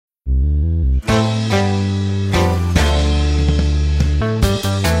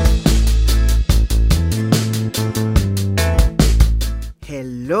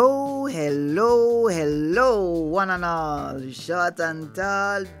short and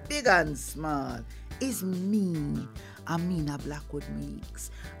tall, big and small. It's me, Amina Blackwood Meeks,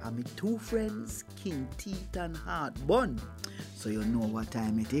 and my two friends, Kinteet and Heartbun. So you know what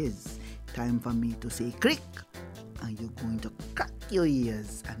time it is. Time for me to say click, and you're going to crack your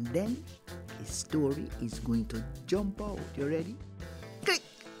ears, and then the story is going to jump out. You ready? Click!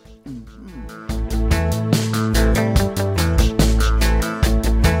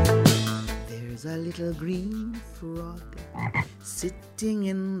 There's a little green frog sitting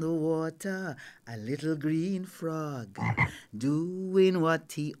in the water, a little green frog doing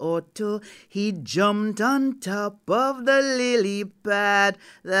what he ought to. He jumped on top of the lily pad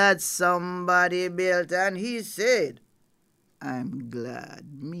that somebody built, and he said, I'm glad,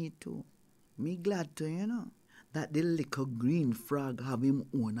 me too. Me glad too, you know, that the little green frog have him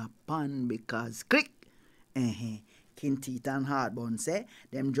own a pond because click. Kinteet and Heartbun say,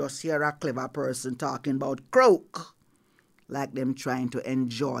 them just hear a clever person talking about croak, like them trying to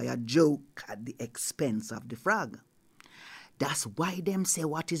enjoy a joke at the expense of the frog. That's why them say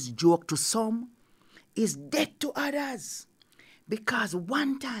what is joke to some is dead to others. Because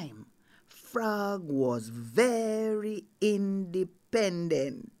one time, frog was very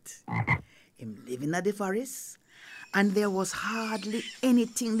independent. Him living in the forest, and there was hardly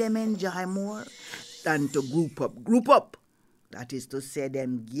anything them enjoy more than to group up. That is to say,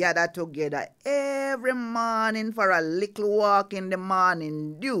 them gather together every morning for a little walk in the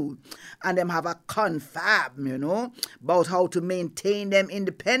morning dew. And them have a confab, you know, about how to maintain them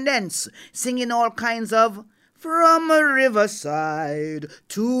independence, singing all kinds of from a riverside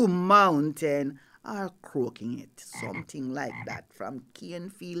to mountain, or croaking it, something like that, from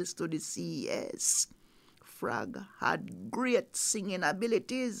cane fields to the sea, yes. Frog had great singing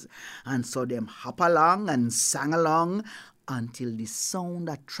abilities, and so them hop along and sang along until the sound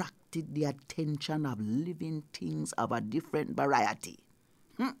attracted the attention of living things of a different variety.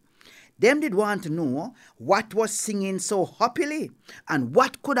 Them did want to know what was singing so happily and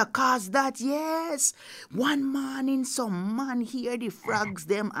what could have caused that. Yes, one morning some man heard the frogs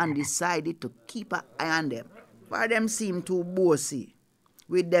them and decided to keep an eye on them, for them seemed too bossy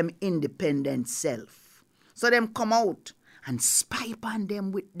with them independent self. So them come out and spy upon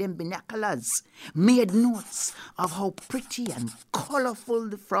them with them binoculars, made notes of how pretty and colorful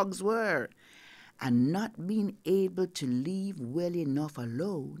the frogs were, and not being able to leave well enough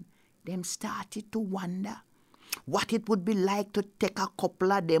alone, them started to wonder what it would be like to take a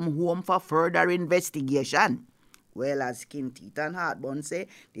couple of them home for further investigation. Well, as Kinteet and Heartbun say,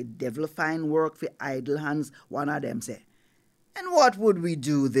 the devil find work for idle hands, one of them say. And what would we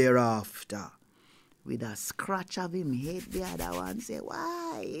do thereafter? With a scratch of him head, the other one say,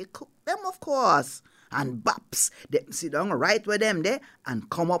 why, cook them of course. And baps, them sit down right with them there and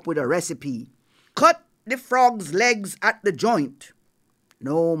come up with a recipe. Cut the frog's legs at the joint.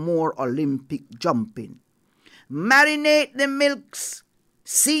 No more Olympic jumping. Marinate the milks.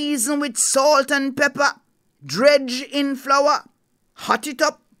 Season with salt and pepper. Dredge in flour. Hot it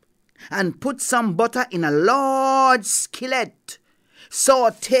up. And put some butter in a large skillet.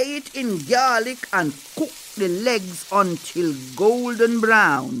 Saute it in garlic and cook the legs until golden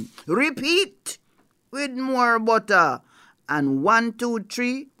brown. Repeat with more butter. And 1, 2,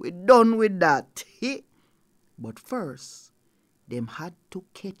 3, we're done with that. But first, them had to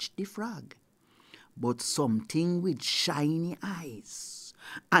catch the frog. But something with shiny eyes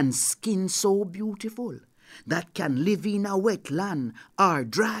and skin so beautiful that can live in a wetland or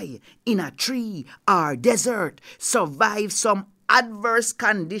dry, in a tree or desert, survive some adverse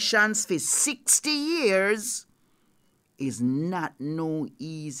conditions for 60 years is not no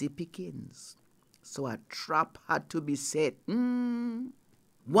easy pickings. So a trap had to be set.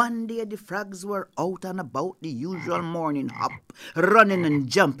 One day the frogs were out and about the usual morning hop, running and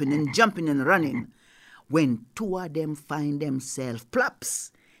jumping and running, when two of them find themselves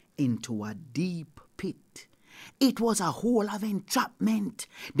plops into a deep pit. It was a hole of entrapment.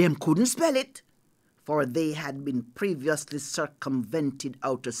 Them couldn't spell it, for they had been previously circumvented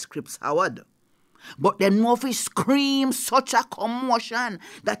out of scripts, Howard. But them Murphy screamed such a commotion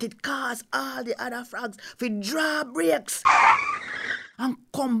that it caused all the other frogs to draw breaks and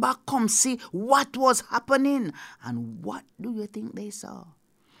come see what was happening. And what do you think they saw?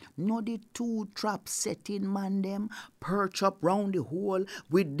 No, the two traps setting man them perch up round the hole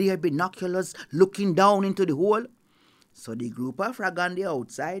with their binoculars looking down into the hole. So the group of frog on the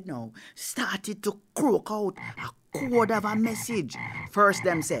outside now started to croak out a code of a message. First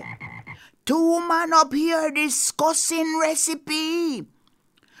them said, 2 man up here discussing recipe.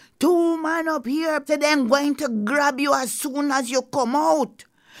 2 man up here said them going to grab you as soon as you come out.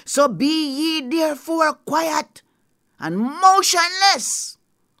 So be ye therefore quiet and motionless.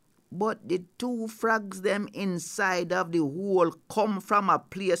 But the two frogs them inside of the hole come from a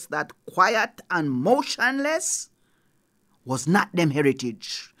place that quiet and motionless was not them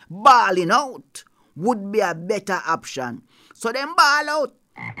heritage. Bawling out would be a better option. So them bawl out.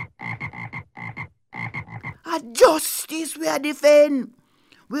 A justice we are defend.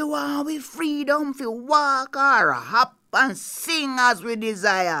 We want we freedom to walk or hop and sing as we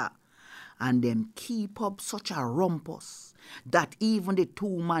desire. And them keep up such a rumpus that even the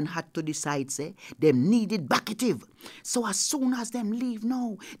two man had to decide, say, them needed backative. So as soon as them leave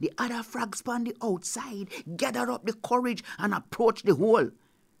now, the other frogs on the outside gather up the courage and approach the hole.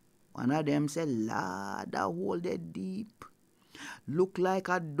 One of them say, Lord, the hole they deep. Look like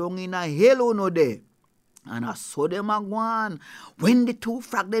a dung in a hell no there. And I saw them a go on. When the two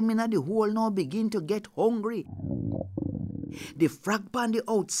frog them in the hole now begin to get hungry, the frog on the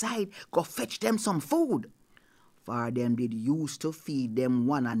outside go fetch them some food. For them did used to feed them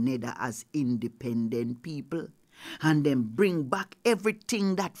one another as independent people. And them bring back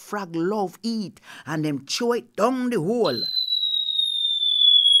everything that frog love eat and them throw it down the hole.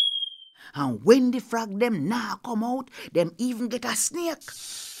 And when the frog them now come out, them even get a snake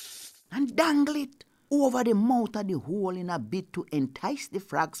and dangle it over the mouth of the hole in a bit to entice the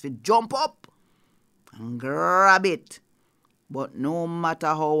frogs to jump up and grab it. But no matter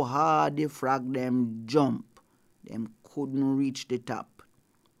how hard the frog them jump, them couldn't reach the top.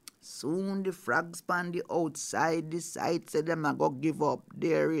 Soon the frogs on the outside decide say them a go give up.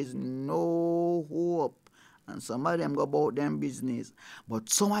 There is no hope. And some of them go about them business. But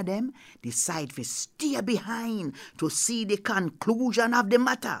some of them decide to stay behind to see the conclusion of the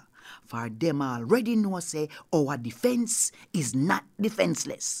matter. For them already know say our defense is not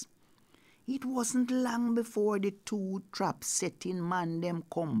defenseless. It wasn't long before the two trap-setting man them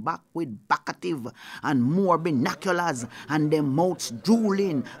come back with backative and more binoculars and them mouths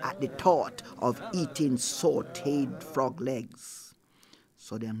drooling at the thought of eating sauteed frog legs.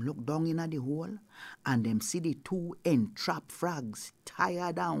 So them look down in the hole and them see the two entrapped frogs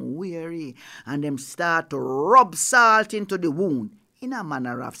tired and weary and them start to rub salt into the wound in a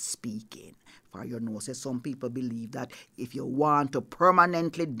manner of speaking. For you know, say some people believe that if you want to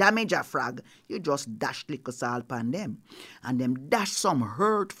permanently damage a frog, you just dash liquor salt on them. And them dash some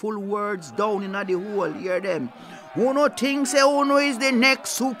hurtful words down in the hole, hear them. Uno think say Uno is the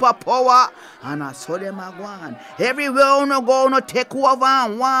next superpower. And I saw them a go on. Everywhere Uno go, Uno take over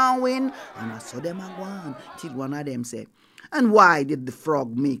and one win. And I saw them a go on. Till one of them say, and why did the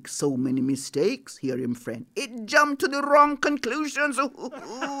frog make so many mistakes? Hear him, friend. It jumped to the wrong conclusions.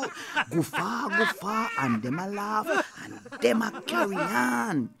 Go far, and them a laugh, and them a carry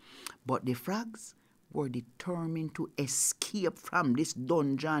on. But the frogs were determined to escape from this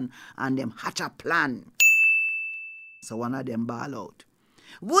dungeon, and them hatch a plan. So one of them bawl out,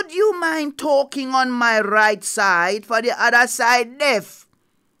 would you mind talking on my right side for the other side deaf?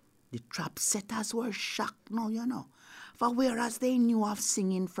 The trap setters were shocked now, you know. For whereas they knew of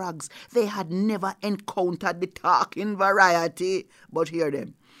singing frogs, they had never encountered the talking variety. But hear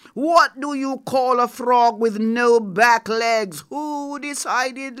them. What do you call a frog with no back legs? Who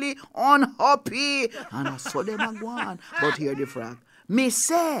decidedly unhappy? And I saw them a go on. But hear the frog. Me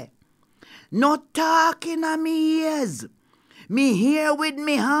say, not talking a me ears. Me hear with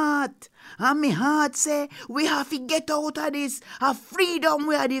me heart. And me heart say, we have to get out of this. A freedom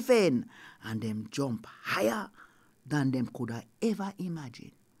we are defend. And them jump higher than them could have ever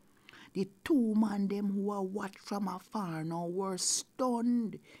imagined. The two man them who were watched from afar now were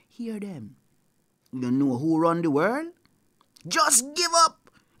stunned. Hear them. You know who run the world? Just give up.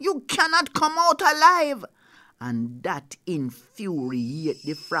 You cannot come out alive. And that infuriate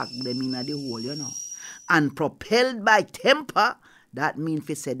the frog them in the hole, you know. And propelled by temper, that means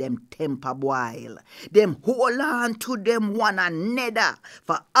fi say them temper boil. Them hold on to them one another.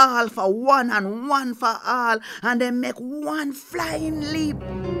 For all for one and one for all. And them make one flying leap.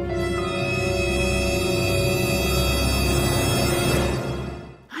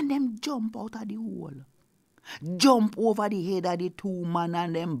 And them jump out of the hole. Jump over the head of the two man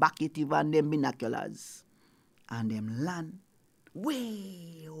and them backative and them binoculars. And them land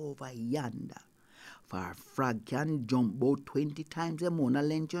way over yonder. For a frog can jump about 20 times the amount of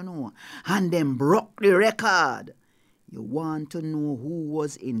length, you know. And them broke the record. You want to know who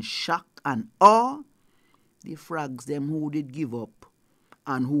was in shock and awe? The frogs them who did give up.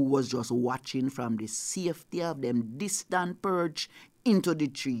 And who was just watching from the safety of them distant perch into the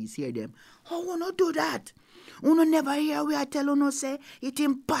trees. Hear them. How wanna do that? Uno never hear we I tell uno say it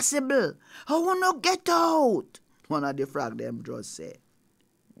impossible. How wanna get out? One of the frog them just say,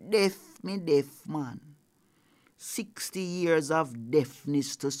 deaf man. 60 years of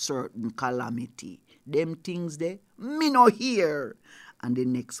deafness to certain calamity. Them things there, me no hear. And the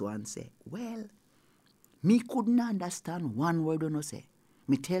next one say, well, me couldn't understand one word you no say.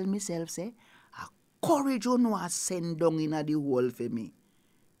 Me tell myself say, a courage you know a send down in the hole for me.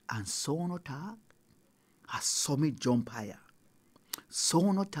 And so no talk, I saw me jump higher.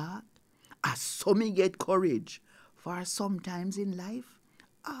 So no talk, I saw me get courage. For sometimes in life,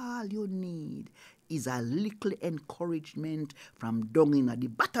 all you need is a little encouragement from down in at the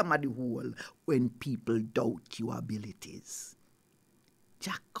bottom of the hole when people doubt your abilities.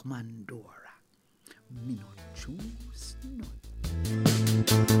 Jack Mandora, me not choose none.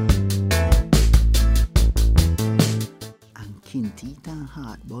 And Kinteet and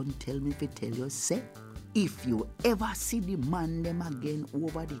Heartbun tell me to tell you, say, if you ever see the man them again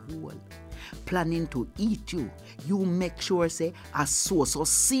over the hole, planning to eat you, you make sure say a sauce or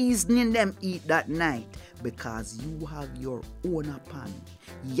seasoning them eat that night, because you have your own pan.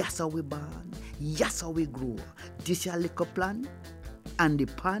 Yes, how we born, yes, how we grow. This your little plan, and the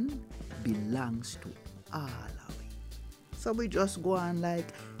pan belongs to all of it. So we just go on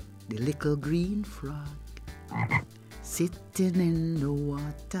like the little green frog sitting in the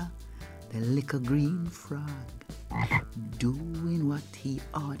water. The little green frog doing what he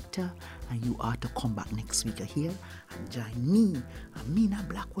ought to. And you ought to come back next week here and join me, Amina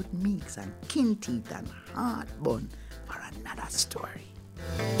Blackwood Meeks and Kinteet and Heartbun for another story.